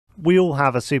We all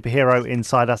have a superhero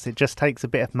inside us. It just takes a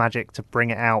bit of magic to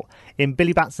bring it out. In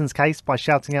Billy Batson's case, by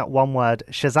shouting out one word,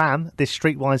 Shazam, this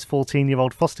streetwise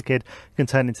 14-year-old foster kid can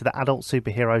turn into the adult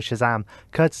superhero Shazam,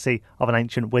 courtesy of an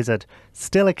ancient wizard.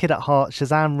 Still a kid at heart,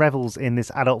 Shazam revels in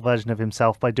this adult version of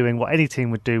himself by doing what any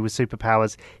teen would do with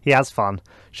superpowers. He has fun.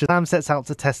 Shazam sets out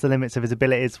to test the limits of his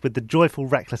abilities with the joyful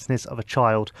recklessness of a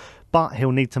child, but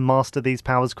he'll need to master these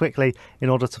powers quickly in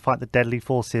order to fight the deadly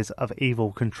forces of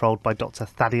evil controlled by Dr.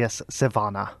 Thaddeus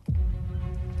Sivana.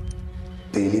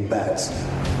 Billy Batson,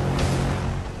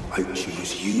 I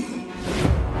choose you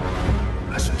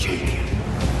as champion.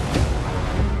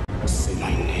 Say my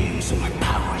name so my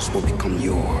powers will become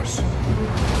yours.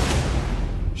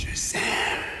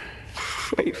 Shazam.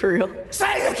 Wait, for real?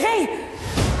 Say it, okay?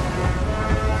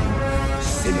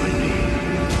 Say my name.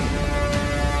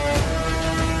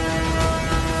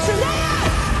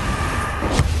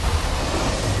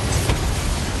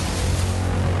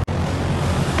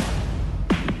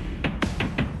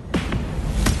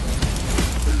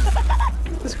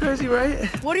 That's crazy, right?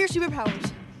 What are your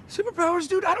superpowers? Superpowers,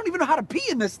 dude? I don't even know how to pee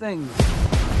in this thing.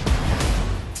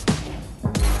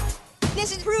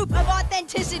 This is proof of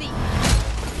authenticity.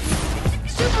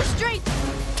 Super strength.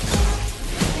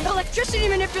 Electricity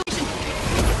manipulation.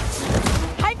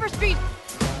 Hyperspeed.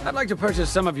 I'd like to purchase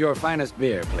some of your finest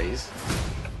beer, please.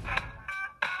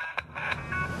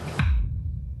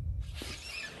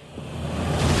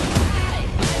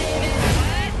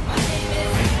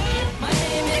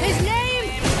 His name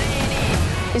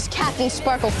is Captain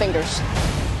Sparkle Fingers.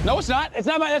 No, it's not. That's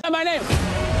not my name.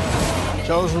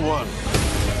 Chosen one.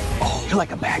 Oh, you're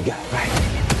like a bad guy, right?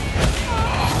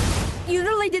 You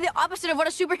literally did the opposite of what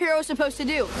a superhero is supposed to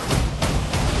do.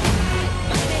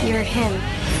 You're him.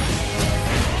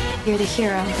 You're the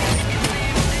hero.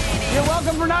 You're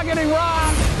welcome for not getting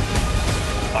wrong.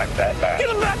 I'm Batman. Get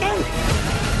him back in!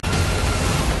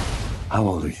 How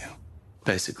old are you?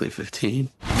 Basically 15.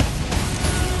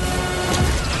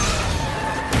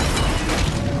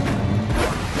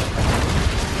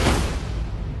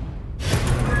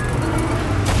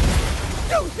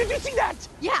 Dude, did you see that?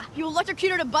 Yeah, you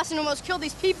electrocuted a bus and almost killed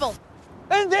these people.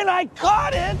 And then I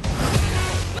caught it!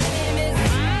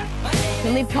 You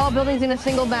leave tall buildings in a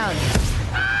single bound.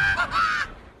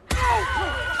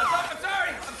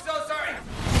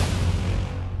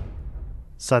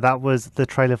 So that was the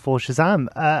trailer for Shazam.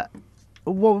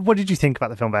 What did you think about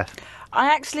the film, Beth?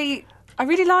 I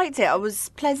really liked it. I was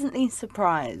pleasantly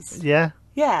surprised. Yeah?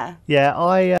 Yeah. Yeah,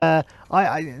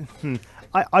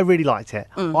 I really liked it.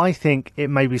 I think it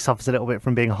maybe suffers a little bit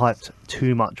from being hyped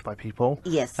too much by people.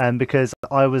 Yes. Because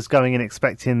I was going in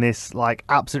expecting this like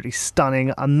absolutely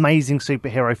stunning, amazing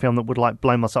superhero film that would like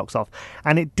blow my socks off,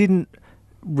 and it didn't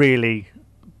really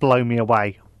blow me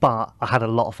away. But I had a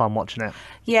lot of fun watching it.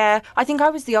 Yeah, I think I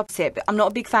was the opposite. I'm not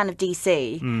a big fan of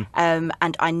DC, and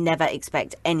I never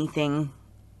expect anything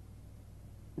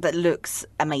that looks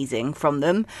amazing from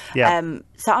them. Yeah.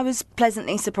 So I was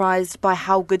pleasantly surprised by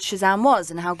how good Shazam was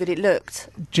and how good it looked.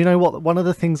 Do you know what? One of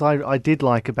the things I did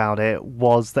like about it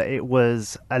was that it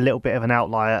was a little bit of an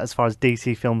outlier as far as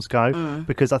DC films go,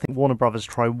 because I think Warner Brothers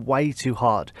try way too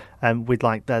hard with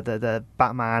like the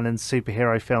Batman and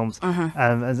superhero films,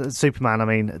 Superman, I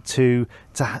mean, to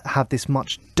have this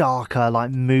much darker, like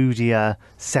moodier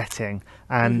setting,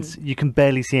 and you can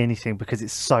barely see anything because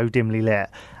it's so dimly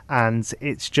lit. And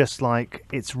it's just like,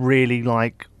 it's really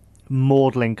like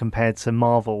maudlin compared to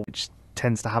Marvel, which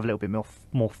tends to have a little bit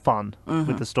more fun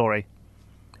with the story.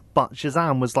 But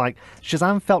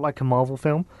Shazam felt like a Marvel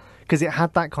film because it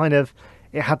had that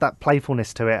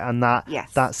playfulness to it and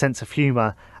that sense of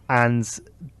humour and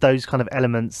those kind of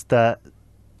elements that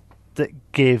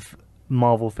give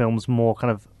Marvel films more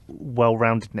kind of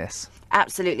well-roundedness.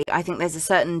 Absolutely. I think there's a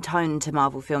certain tone to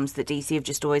Marvel films that DC have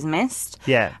just always missed.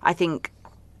 Yeah. I think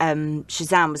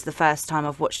Shazam was the first time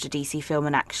I've watched a DC film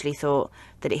and actually thought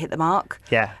that it hit the mark.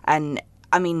 Yeah. And,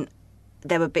 I mean,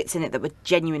 there were bits in it that were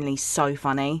genuinely so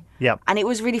funny. Yeah. And it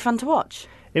was really fun to watch.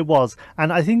 It was.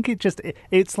 And I think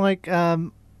it's like,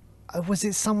 was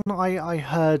it someone I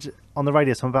heard on the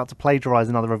radio, so I'm about to plagiarise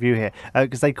another review here,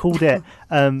 because they called it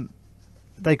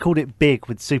big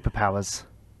with superpowers.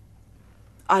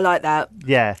 I like that.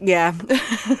 Yeah. Yeah.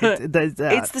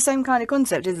 It's the same kind of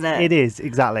concept, isn't it? It is,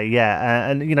 exactly, yeah.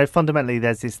 And, you know, fundamentally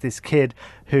there's this kid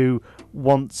who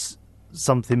wants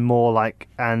something more like,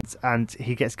 and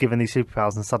he gets given these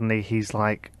superpowers and suddenly he's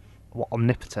like,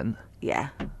 omnipotent.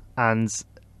 Yeah. And,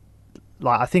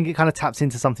 like, I think it kind of taps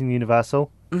into something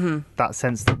universal. Mm-hmm. That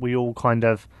sense that we all kind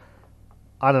of,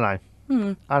 I don't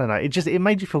know. I don't know. It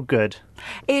made you feel good.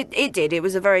 It did. It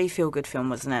was a very feel-good film,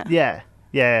 wasn't it?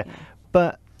 Yeah.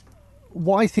 But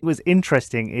what I think was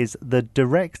interesting is the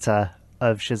director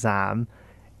of Shazam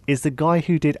is the guy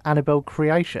who did Annabelle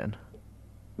Creation.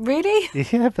 Really?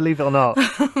 Yeah, believe it or not.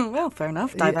 Well, fair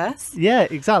enough. Diverse. Yeah,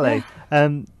 exactly.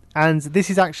 And this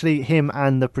is actually him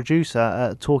and the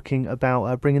producer talking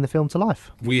about bringing the film to life.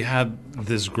 We had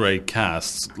this great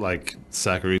cast like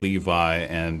Zachary Levi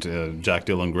and Jack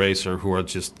Dylan Grazer, who are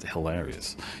just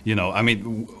hilarious. You know, I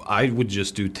mean, I would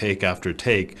just do take after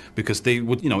take because they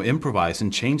would, you know, improvise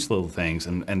and change little things,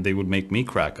 and they would make me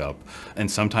crack up.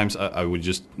 And sometimes I would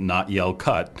just not yell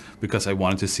cut because I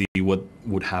wanted to see what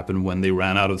would happen when they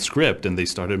ran out of script and they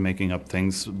started making up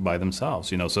things by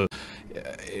themselves. You know, so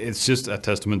it's just a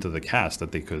testament to the cast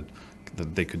that they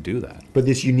could do that. But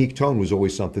this unique tone was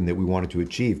always something that we wanted to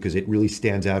achieve because it really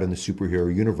stands out in the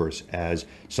superhero universe as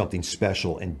something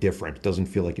special and different. It doesn't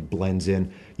feel like it blends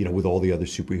in, you know, with all the other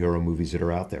superhero movies that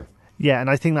are out there. Yeah, and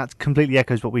I think that completely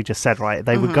echoes what we just said, right?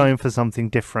 They were going for something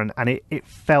different, and it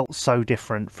felt so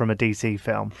different from a DC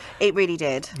film. It really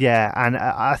did. Yeah, and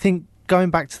I think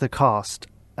going back to the cast,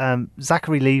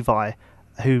 Zachary Levi,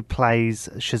 who plays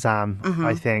Shazam,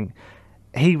 I think,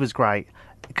 he was great.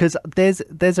 Because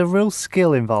there's a real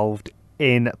skill involved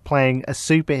in playing a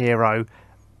superhero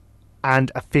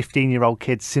and a 15-year-old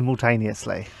kid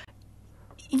simultaneously.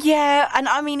 Yeah, and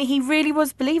I mean, he really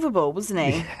was believable, wasn't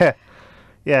he?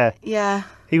 Yeah. Yeah.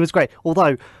 He was great.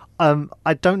 Although,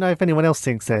 I don't know if anyone else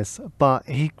thinks this, but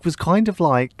he was kind of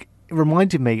like, it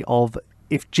reminded me of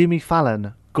if Jimmy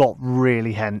Fallon got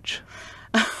really hench.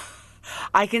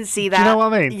 I can see that. Do you know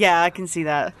what I mean? Yeah, I can see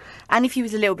that. And if he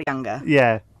was a little bit younger.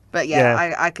 Yeah. But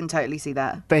yeah. I can totally see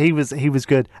that. But he was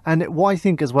good. And what I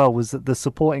think as well was that the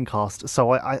supporting cast.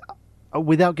 So I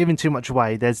without giving too much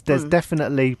away, there's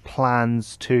definitely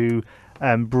plans to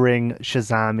bring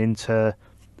Shazam into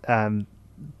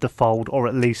the fold, or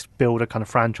at least build a kind of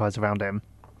franchise around him.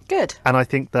 Good. And I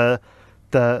think the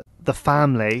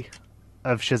family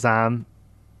of Shazam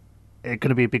are going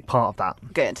to be a big part of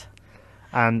that. Good.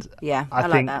 And yeah, I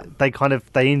like think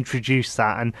that. they introduce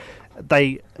that, and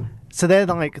they're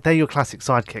your classic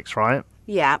sidekicks, right?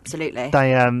 Yeah, absolutely.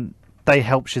 They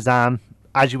help Shazam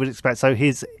as you would expect. So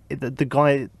the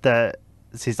guy that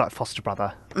is his like foster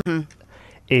brother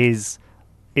is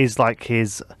like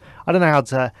his, I don't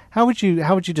know how would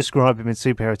you describe him in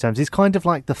superhero terms? He's kind of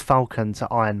like the Falcon to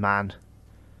Iron Man,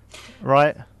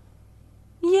 right?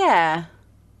 Yeah.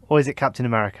 Or is it Captain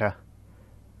America?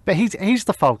 But he's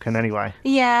the Falcon anyway.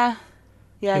 Yeah.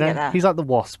 Yeah, You know? I get that. He's like the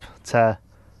Wasp to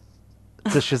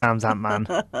Shazam's Ant-Man.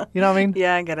 You know what I mean?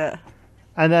 Yeah, I get it.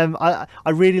 And I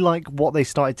really like what they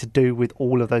started to do with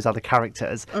all of those other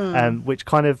characters, which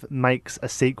kind of makes a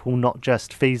sequel not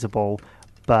just feasible,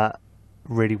 but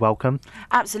really welcome.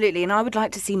 Absolutely, and I would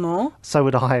like to see more. So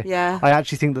would I. Yeah. I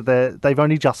actually think that they've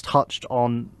only just touched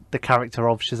on the character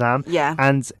of Shazam. Yeah.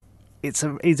 And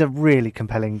he's a really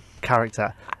compelling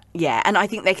character. Yeah, and I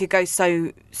think they could go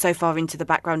so far into the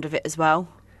background of it as well.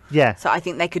 Yeah. So I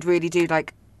think they could really do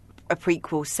like a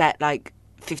prequel set like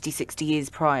 50, 60 years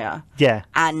prior. Yeah.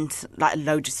 And like a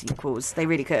load of sequels. They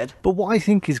really could. But what I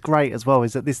think is great as well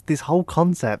is that this whole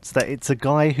concept that it's a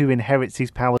guy who inherits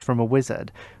these powers from a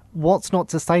wizard. What's not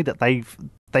to say that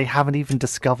they haven't even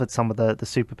discovered some of the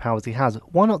superpowers he has?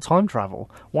 Why not time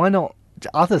travel? Why not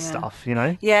other stuff, you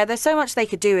know? Yeah, there's so much they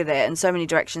could do with it and so many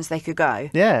directions they could go.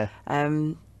 Yeah.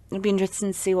 It'd be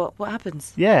interesting to see what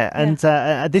happens. Yeah, and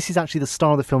this is actually the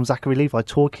star of the film, Zachary Levi,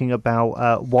 talking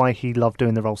about why he loved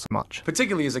doing the role so much.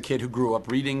 Particularly as a kid who grew up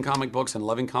reading comic books and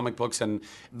loving comic books, and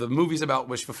the movie's about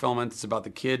wish fulfillment. It's about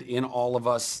the kid in all of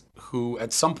us who,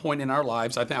 at some point in our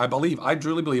lives, I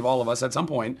truly believe all of us at some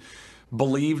point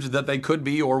believed that they could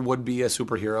be or would be a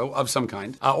superhero of some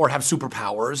kind, or have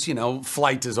superpowers. You know,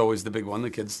 flight is always the big one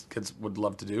that kids would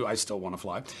love to do. I still want to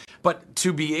fly. But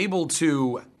to be able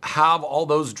to have all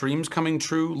those dreams coming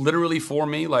true, literally for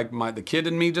me, like the kid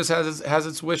in me just has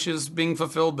its wishes being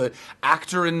fulfilled. The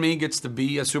actor in me gets to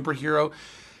be a superhero.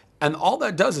 And all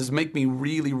that does is make me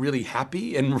really, really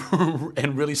happy and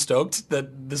and really stoked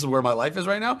that this is where my life is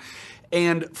right now.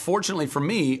 And fortunately for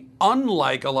me,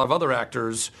 unlike a lot of other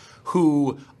actors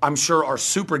who I'm sure are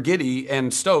super giddy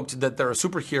and stoked that they're a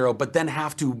superhero, but then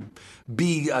have to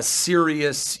be a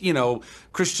serious,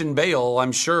 Christian Bale,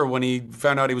 I'm sure when he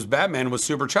found out he was Batman, was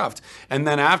super chuffed. And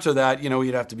then after that,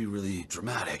 he'd have to be really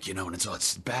dramatic, and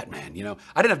it's Batman,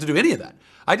 I didn't have to do any of that.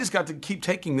 I just got to keep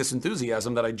taking this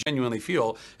enthusiasm that I genuinely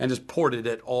feel and just ported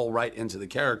it all right into the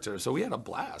character. So we had a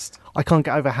blast. I can't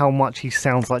get over how much he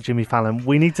sounds like Jimmy Fallon.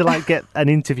 We need to get an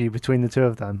interview between the two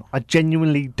of them. I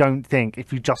genuinely don't think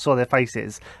if you just saw their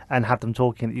faces and had them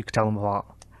talking that you could tell them apart.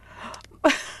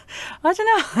 I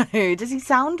don't know. Does he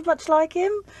sound much like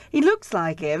him? He looks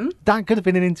like him. That could have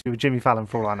been an interview with Jimmy Fallon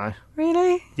for all I know.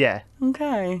 Really? Yeah.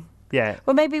 Okay. Yeah.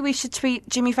 Well, maybe we should tweet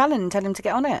Jimmy Fallon and tell him to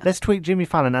get on it. Let's tweet Jimmy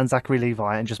Fallon and Zachary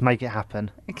Levi and just make it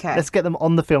happen. Okay. Let's get them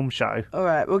on the film show. All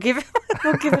right, we'll give it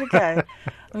a go.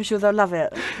 I'm sure they'll love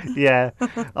it. Yeah,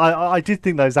 I did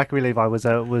think though Zachary Levi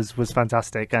was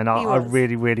fantastic, and I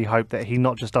really really hope that he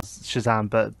not just does Shazam,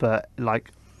 but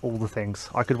like all the things.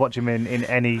 I could watch him in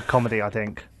any comedy, I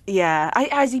think. Yeah.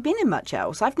 Has he been in much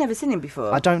else? I've never seen him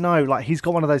before. I don't know. Like, he's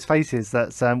got one of those faces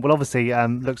that's well, obviously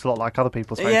looks a lot like other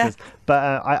people's faces,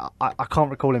 but I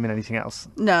can't recall him in anything else.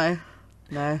 No.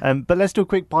 But let's do a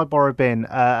quick buy, borrow, bin,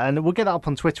 and we'll get that up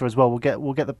on Twitter as well. We'll get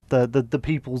the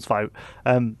people's vote.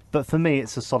 But for me,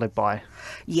 it's a solid buy.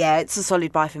 Yeah, it's a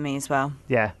solid buy for me as well.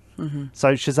 Yeah.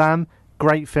 So Shazam,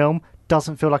 great film.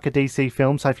 Doesn't feel like a DC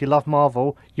film, so if you love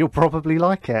Marvel, you'll probably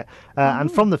like it.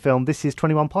 And from the film, this is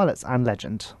 21 Pilots and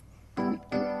Legend.